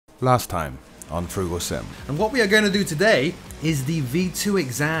Last time on Froogle Sim. And what we are going to do today is the V-02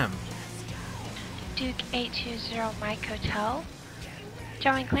 exam. Duke 820 Mike Hotel.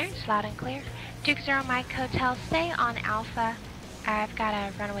 Showing clearance, loud and clear. Duke 0 Mike Hotel, stay on Alpha. I've got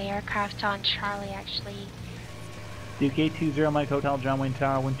a runway aircraft on Charlie actually. Duke 820 Mike Hotel, John Wayne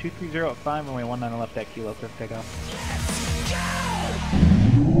Tower, 1230 at 5, runway 19 left at Kilo, clear for takeoff.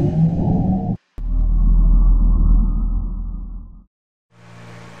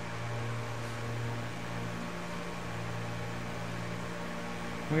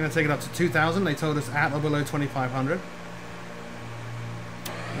 We're going to take it up to 2,000. They told us at or below 2,500.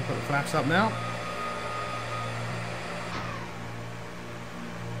 We'll put the flaps up now.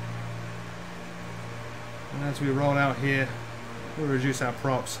 And as we roll out here, we'll reduce our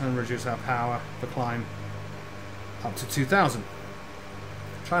props and reduce our power for climb up to 2,000.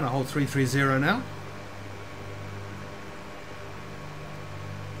 Trying to hold 330 now.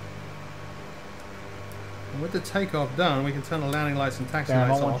 And with the takeoff done, we can turn the landing lights and taxi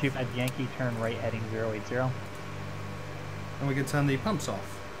lights off. 125 Yankee, turn right heading 080. And we can turn the pumps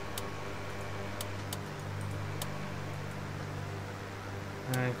off.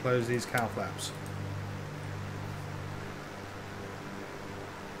 And close these cow flaps.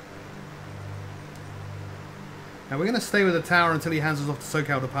 Now we're going to stay with the tower until he hands us off to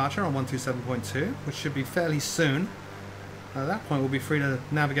SoCal departure on 127.2, which should be fairly soon. At that point we'll be free to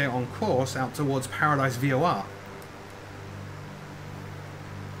navigate on course out towards Paradise VOR.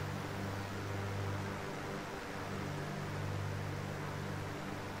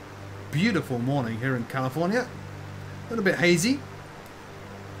 Beautiful morning here in California. A little bit hazy.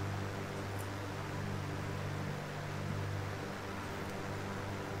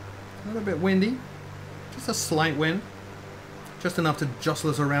 A little bit windy. Just a slight wind. Just enough to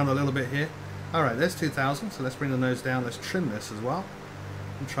jostle us around a little bit here. Alright, there's 2,000, so let's bring the nose down. Let's trim this as well.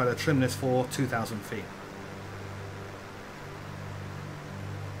 And try to trim this for 2,000 feet.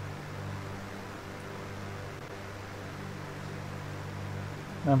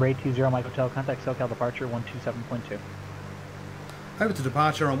 Number 820 Mike Hotel, contact SoCal departure 127.2. Over to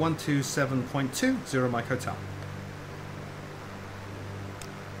departure on 127.20 Mike Hotel.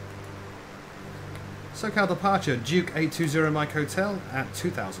 SoCal departure, Duke 820 Mike Hotel at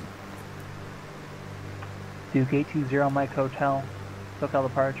 2,000. Duke 820 Mike Hotel, SoCal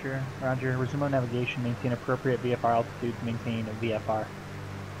departure, roger, resume navigation, maintain appropriate VFR altitude, maintain VFR.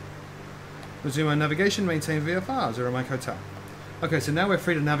 Resume navigation, maintain VFR, 0 Mike Hotel. Okay, so now we're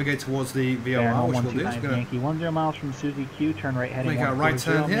free to navigate towards the VOR, which we'll do. Yankee, 10 miles from Suzy Q, turn right heading make our right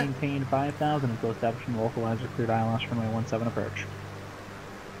turn here. Maintain 5,000 until establishing localizer, cleared ILS runway 17 approach.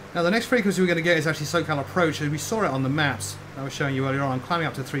 Now the next frequency we're going to get is actually SoCal approach. We saw it on the maps I was showing you earlier on. I'm climbing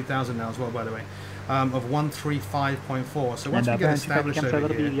up to 3,000 now as well, by the way, of 135.4. So once we get established over that'll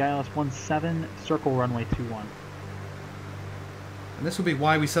here, be the ILS 17, circle runway 21. And this will be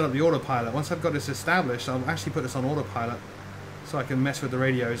why we set up the autopilot. Once I've got this established, I'll actually put this on autopilot so I can mess with the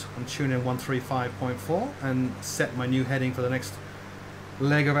radios and tune in 135.4 and set my new heading for the next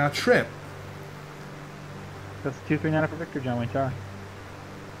leg of our trip. That's 239 for Victor, John Wayne Tower.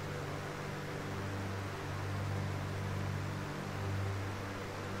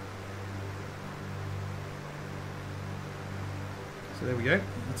 So there we go.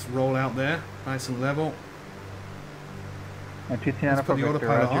 Let's roll out there, nice and level. And 239 for Victor,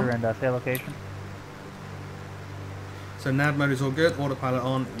 roger, and say location. So nav mode is all good, autopilot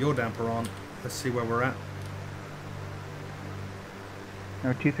on, yaw damper on. Let's see where we're at.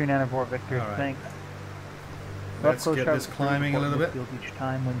 Number 239 for Victor, right. thanks. Let's get this climbing a little bit. Each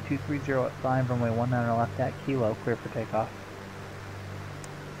time, wind 230 at 5, runway 19 left at Kilo, clear for takeoff.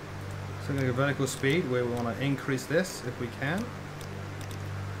 So I'm going to go vertical speed where we want to increase this if we can.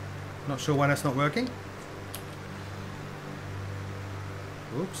 Not sure why that's not working.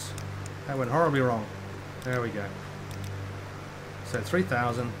 Oops. That went horribly wrong. There we go. So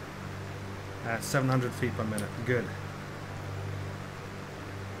 3,000 at 700 feet per minute. Good.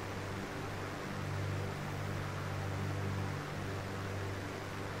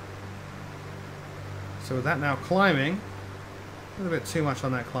 So with that now climbing, a little bit too much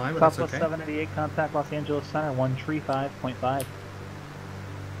on that climb, but that's okay. 788, contact Los Angeles Center, 135.5.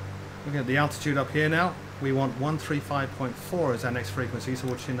 Looking at the altitude up here now, we want 135.4 as our next frequency, so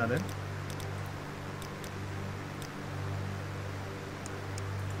we'll tune that in.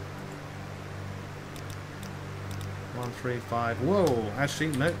 Whoa,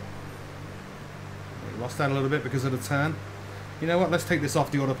 actually, no. We lost that a little bit because of the turn. You know what, let's take this off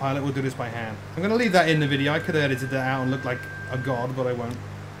the autopilot, we'll do this by hand. I'm going to leave that in the video. I could have edited that out and look like a god, but I won't.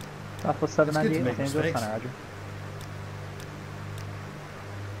 Southwest 798, Los Angeles mistakes. Center, roger.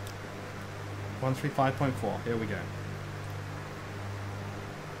 135.4. Here we go.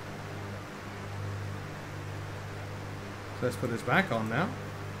 So let's put this back on now.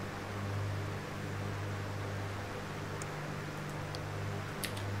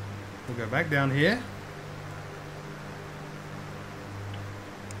 We'll go back down here.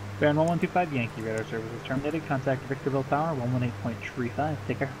 Baron 1125 Yankee radar services terminated. Contact Victorville Tower 118.35.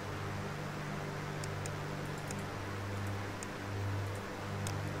 Take care.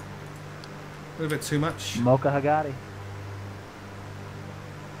 A little bit too much. Mocha Hagati.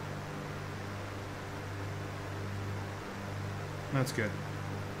 That's good.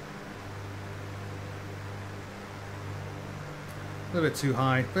 A little bit too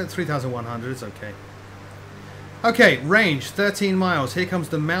high, but 3,100 is okay. Okay, range 13 miles. Here comes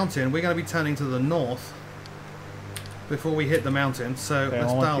the mountain. We're going to be turning to the north before we hit the mountain. So Okay,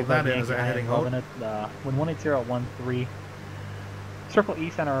 let's dial that in as a heading hold. Wind 18013. Circle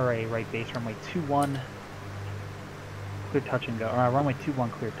east on our array, right base, runway 21. Clear touch and go. Runway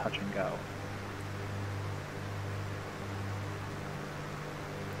 21, clear touch and go.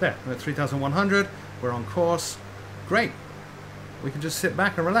 There, we're at 3,100. We're on course. Great. We can just sit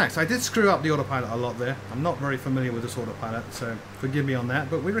back and relax. I did screw up the autopilot a lot there. I'm not very familiar with this autopilot, so forgive me on that,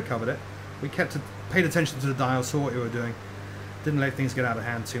 but we recovered it. We paid attention to the dial, saw what we were doing. Didn't let things get out of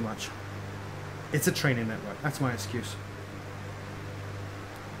hand too much. It's a training network. That's my excuse.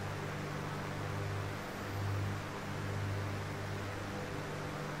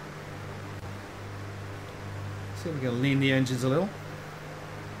 See if we can lean the engines a little.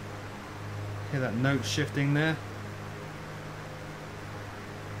 Hear that note shifting there.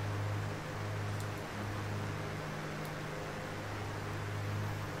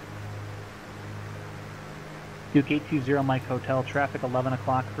 Duke 820 Mike Hotel, traffic 11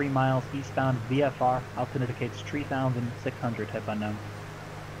 o'clock, 3 miles eastbound VFR. Altitude indicates 3,600, type unknown.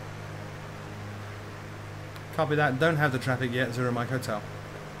 Copy that. Don't have the traffic yet. 0 Mike Hotel.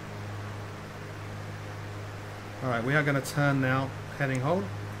 Alright, we are going to turn now. Heading hold.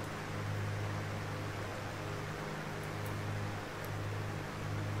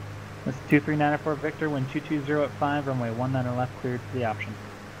 This is 2394 Victor, wind 220 at 5, runway 19 left, cleared to the option.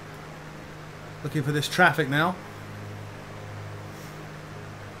 Looking for this traffic now.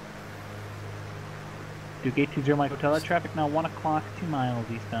 Duke 820 Mike Hotel, traffic now 1 o'clock, 2 miles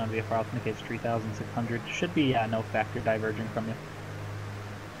eastbound VFR. Altitude indicates 3,600. Should be no factor diverging from you.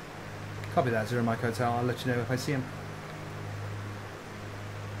 Copy that. 0 Mike Hotel. I'll let you know if I see him.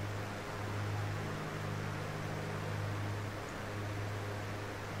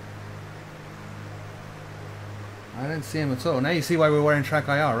 I didn't see him at all. Now you see why we're wearing track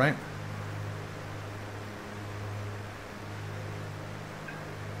IR, right?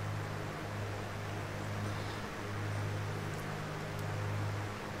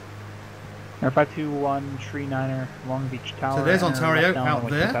 Air 521 Tree Niner, Long Beach Tower. So there's Ontario out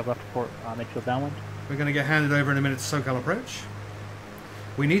there. Left port, midfield downwind. We're going to get handed over in a minute to SoCal approach.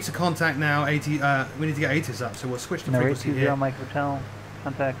 We need to contact now 80. We need to get ATIS up, so we'll switch to frequency here. 820 Mike Hotel,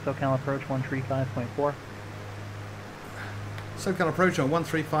 contact SoCal approach 135.4. SoCal approach on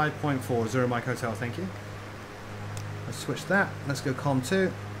 135.4, 0 Mike Hotel, thank you. Let's switch that. Let's go COM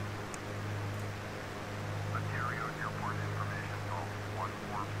 2.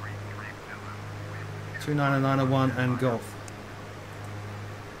 29901 and Golf.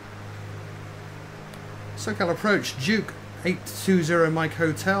 SoCal approach, Duke 820 Mike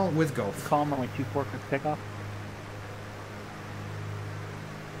Hotel with Golf. Calm, runway 24, quick pickoff.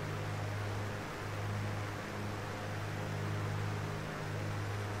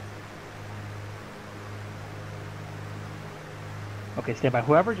 Okay, stand by.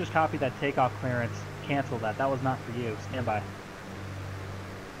 Whoever just copied that takeoff clearance, cancel that. That was not for you. Stand by.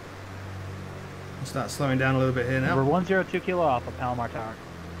 We'll start slowing down a little bit here now. We're 102 kilo off of Palomar Tower.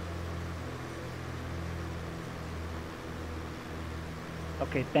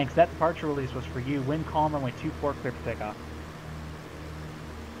 Okay, thanks. That departure release was for you. Wind calm, runway 24, clear for takeoff.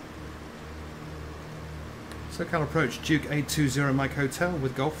 SoCal approach, Duke 820 Mike Hotel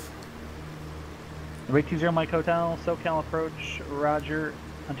with Golf. 820 Mike Hotel, SoCal approach, roger.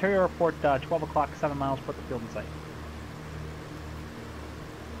 Ontario Airport, 12 o'clock, 7 miles, put the field in sight.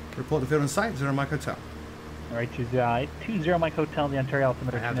 Report the field in sight, 0 Mike Hotel. Alright, 20 Mike Hotel, the Ontario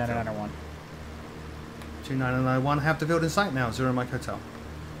altimeter 29901. 29901, have the field in sight now, 0 Mike Hotel.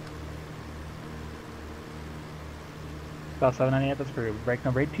 About 798, that's approved. Break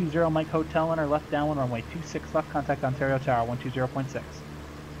number 820 Mike Hotel, on our left downwind, runway 26 left, contact Ontario Tower 120.6.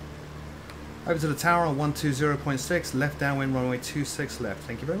 Over to the tower on 120.6, left downwind, runway 26 left.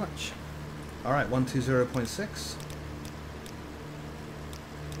 Thank you very much. Alright, 120.6.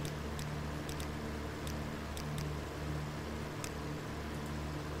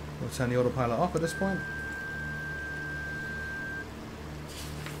 We'll turn the autopilot off at this point.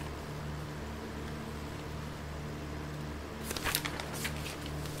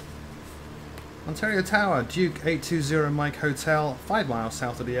 Ontario Tower, Duke 820 Mike Hotel, 5 miles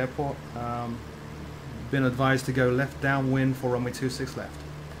south of the airport. Been advised to go left downwind for runway 26 left.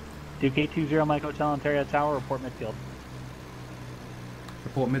 Duke 820 Mike Hotel, Ontario Tower, report midfield.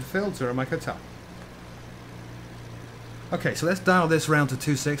 Report midfield, 0 Mike Hotel. Okay, so let's dial this round to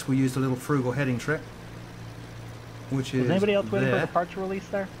 26. We used a little frugal heading trick, which is anybody else waiting for there. departure release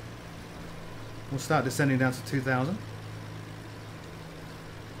there? We'll start descending down to 2,000.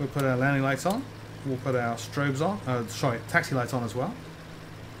 We'll put our landing lights on. We'll put our strobes on. Sorry, taxi lights on as well.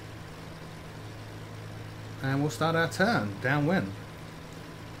 And we'll start our turn downwind.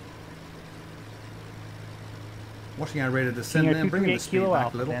 Watching our rate of descent then, bringing the speed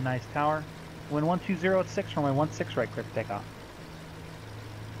back a little. Van Nuys Tower. Wind 120 at 6, runway 16 right, clear for takeoff.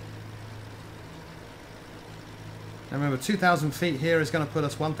 Now remember, 2,000 feet here is going to put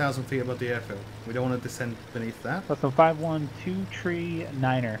us 1,000 feet above the airfield. We don't want to descend beneath that. That's a 512 tree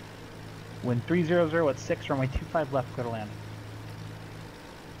 9er. Wind 300 at 6, runway 25 left, clear to land.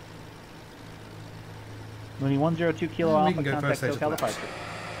 Mooney 102 kilo And we alpha, can go contact first stage SoCal of flaps. departure.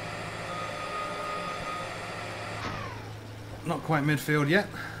 Not quite midfield yet.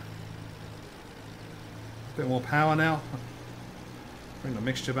 A bit more power now. Bring the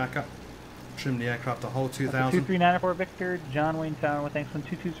mixture back up. Trim the aircraft to hold 2,000. 2394 Victor, John Wayne Tower with thanks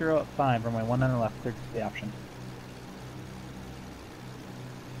 220 at 5, runway 19 left, clear to the option.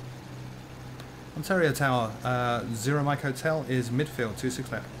 Ontario Tower, 0 Mike Hotel is midfield,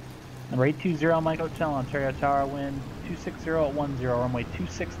 26 left. Number 820 Mike Hotel, Ontario Tower, wind 260 at 10, runway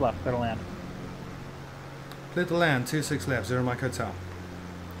 26 left, clear to land. Clear to land, 26 left, 0 Mike Hotel.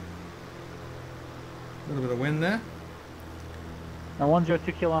 A little bit of wind there. Our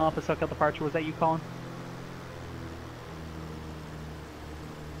 102 kilo alpha, SoCal departure, was that you calling?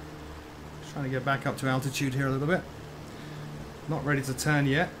 Just trying to get back up to altitude here a little bit. Not ready to turn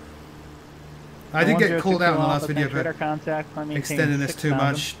yet. I did get called out in the last video for extending this too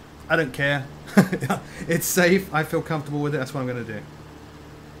much. I don't care. It's safe. I feel comfortable with it. That's what I'm going to do.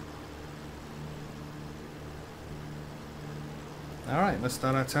 Alright, let's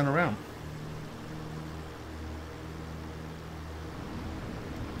start our turn around.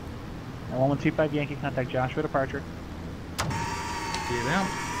 Now 1125 Yankee, contact Joshua departure. Gear down.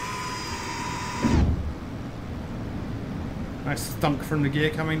 Nice thunk from the gear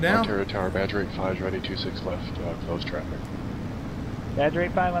coming down. Ontario Tower, badge rate 5 is ready, 26 left, close traffic. Badge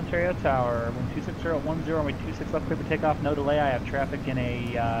rate 5, Ontario Tower, wind 260 at 10, runway 26 left, clear for takeoff, no delay, I have traffic in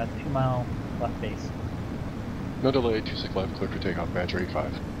a 2 mile left base. No delay, 26 left, clear for takeoff, badge rate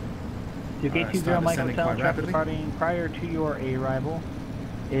 5. Duke 820 Mike Hotel, traffic departing prior to your arrival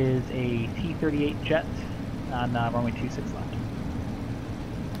is a T-38 jet on runway 26 left.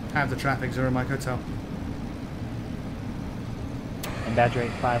 Have the traffic, 0 Mike Hotel. And badge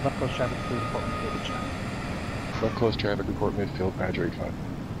rate 5, left close traffic through report midfield each time. Left close traffic, report midfield, badge rate 5.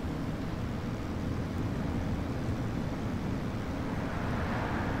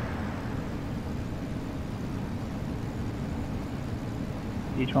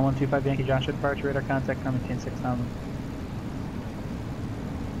 Beach 1125 Yankee Joshua departure, radar contact, maintain 6000.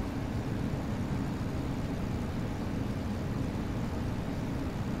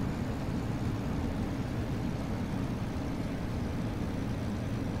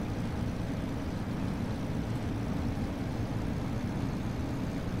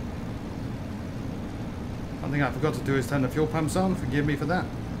 One thing I forgot to do is turn the fuel pumps on. Forgive me for that.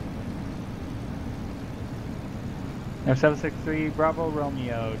 Air 763 Bravo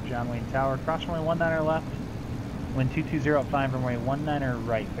Romeo, John Wayne Tower, cross runway 19er left, wind 220 at 5, runway 19er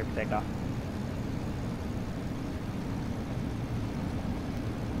right, clear for takeoff.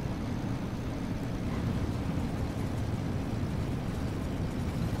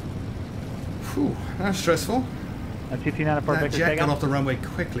 Whew, that's stressful. 2394 That Victor jet got takeoff. off the runway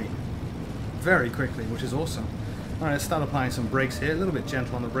quickly. Very quickly, which is awesome. Alright, let's start applying some brakes here. A little bit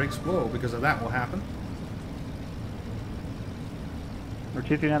gentle on the brakes. Whoa, because of that will happen. We're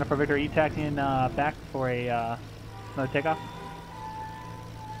 2394 Victor, are you taxiing back for a another takeoff?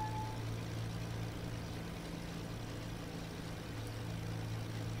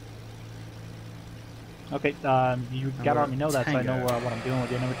 Okay, you gotta let me know that so I know what I'm doing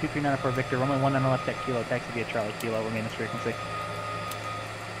with you. Number 2394 Victor, runway 19 left at Kilo, taxi via Charlie Kilo, remain this frequency.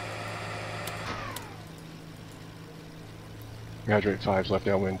 Badge rate 5 is left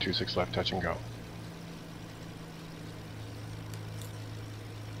downwind, 26 left, touch and go.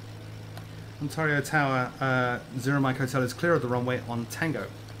 Ontario Tower, 0 Mike Hotel is clear of the runway on Tango.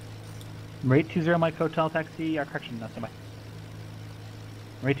 Rate 20 Mike Hotel taxi, correction, no, standby.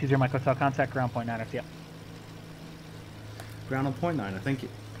 Rate 20 Mike Hotel, contact ground point 9, yep. Ground on point 9, thank you.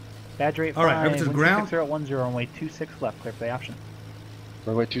 Badge rate 5, All right, over to the ground. 10 runway 26 left, clear for the option.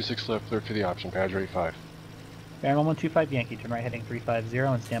 Runway 26 left, clear for the option, badge rate 5. Bearing 1125 Yankee, turn right heading 350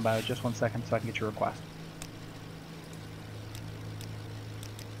 and stand by with just 1 second so I can get your request.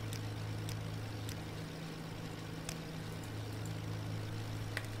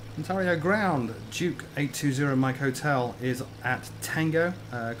 Ontario ground, Duke 820 Mike Hotel is at Tango,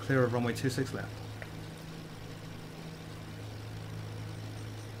 clear of runway 26 left.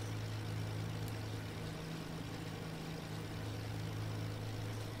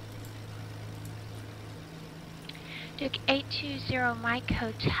 Duke 820 Mike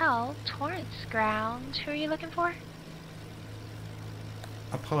Hotel, Torrance ground. Who are you looking for?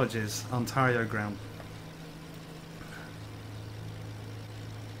 Apologies, Ontario ground.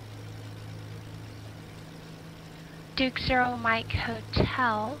 Duke 0 Mike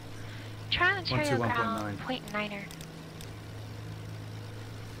Hotel. Try Ontario 121.9. ground, point 9er.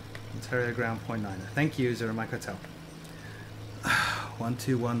 Ontario ground point 9er. Thank you, 0 Mike Hotel.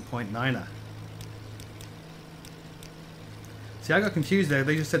 121.9er. See, I got confused there.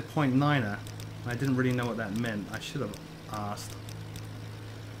 They just said point 9er. I didn't really know what that meant. I should have asked.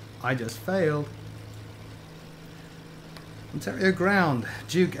 I just failed. Ontario ground,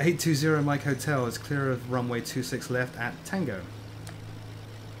 Duke 820 Mike Hotel is clear of runway 26 left at Tango.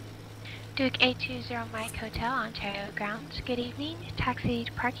 Duke 820 Mike Hotel, Ontario ground. Good evening. Taxi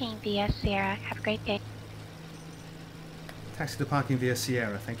to parking via Sierra. Have a great day. Taxi to parking via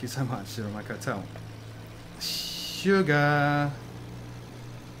Sierra. Thank you so much, 0 Mike Hotel. Sugar.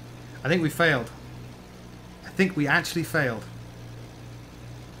 I think we failed. I think we actually failed.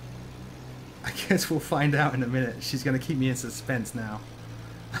 I guess we'll find out in a minute. She's going to keep me in suspense now.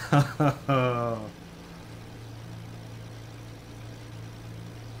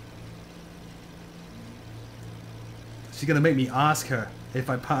 She's going to make me ask her if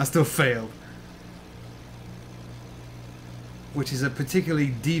I passed or failed. Which is a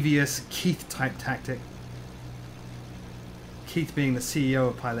particularly devious Keith type tactic. Keith being the CEO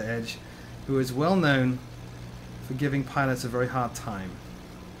of PilotEdge, who is well known for giving pilots a very hard time.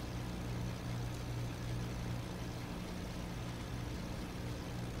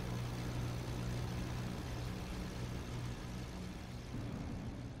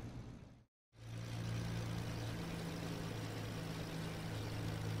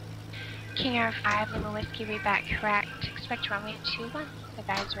 King Air 5, Lima Whiskey, read back correct. Expect runway 21. The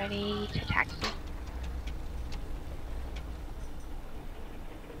guy's ready to taxi.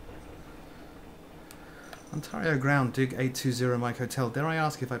 Ontario ground, Duke 820 Mike Hotel. Dare I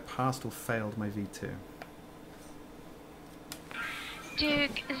ask if I passed or failed my V2?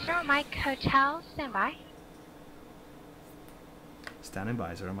 Duke 0 Mike Hotel, stand by. Standing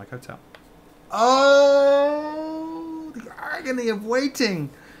by, 0 Mike Hotel. Oh, the agony of waiting.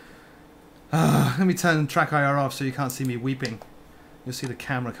 Let me turn track IR off so you can't see me weeping. You'll see the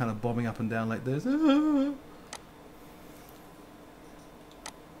camera kind of bobbing up and down like this.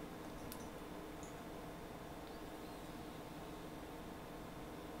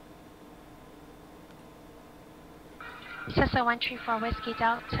 Cessna 134 Whiskey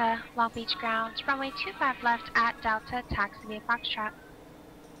Delta, Long Beach grounds, runway 25 left at Delta, taxi via Foxtrot.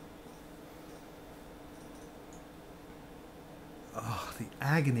 Oh, the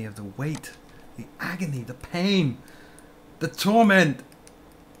agony of the wait. The agony, the pain, the torment.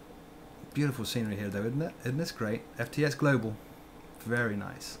 Beautiful scenery here though, isn't it? Isn't this great? FTS Global. Very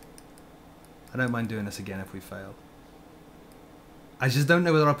nice. I don't mind doing this again if we failed. I just don't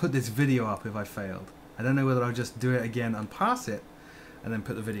know whether I'll put this video up if I failed. I don't know whether I'll just do it again and pass it and then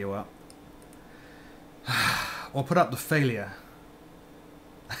put the video up. Or put up the failure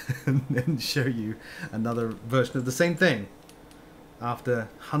and then show you another version of the same thing after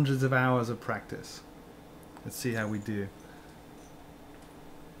hundreds of hours of practice. Let's see how we do.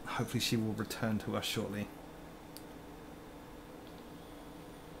 Hopefully she will return to us shortly.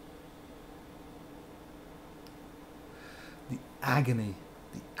 The agony.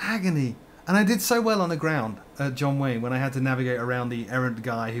 The agony. And I did so well on the ground at John Wayne when I had to navigate around the errant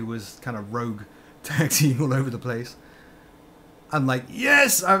guy who was kind of rogue taxiing all over the place. I'm like,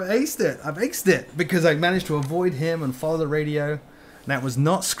 yes, I've aced it. I've aced it because I managed to avoid him and follow the radio. That was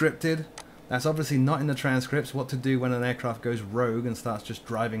not scripted. That's obviously not in the transcripts what to do when an aircraft goes rogue and starts just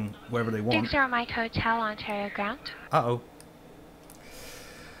driving wherever they want. Duke 0 Mike Hotel, Ontario ground. Uh-oh.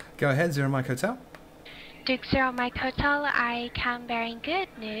 Go ahead, 0 Mike Hotel. Duke 0 Mike Hotel, I come bearing good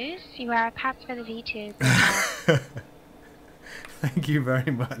news. You are passed for the V2. Thank you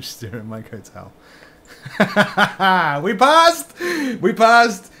very much, Steering Mike Hotel. We passed! We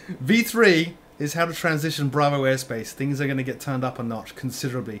passed! V3 is how to transition Bravo airspace. Things are going to get turned up a notch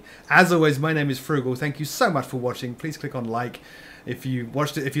considerably. As always, my name is Froogle. Thank you so much for watching. Please click on like if you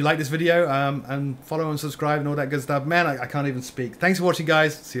watched it, if you like this video, and follow and subscribe and all that good stuff. Man, I can't even speak. Thanks for watching,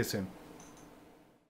 guys. See you soon.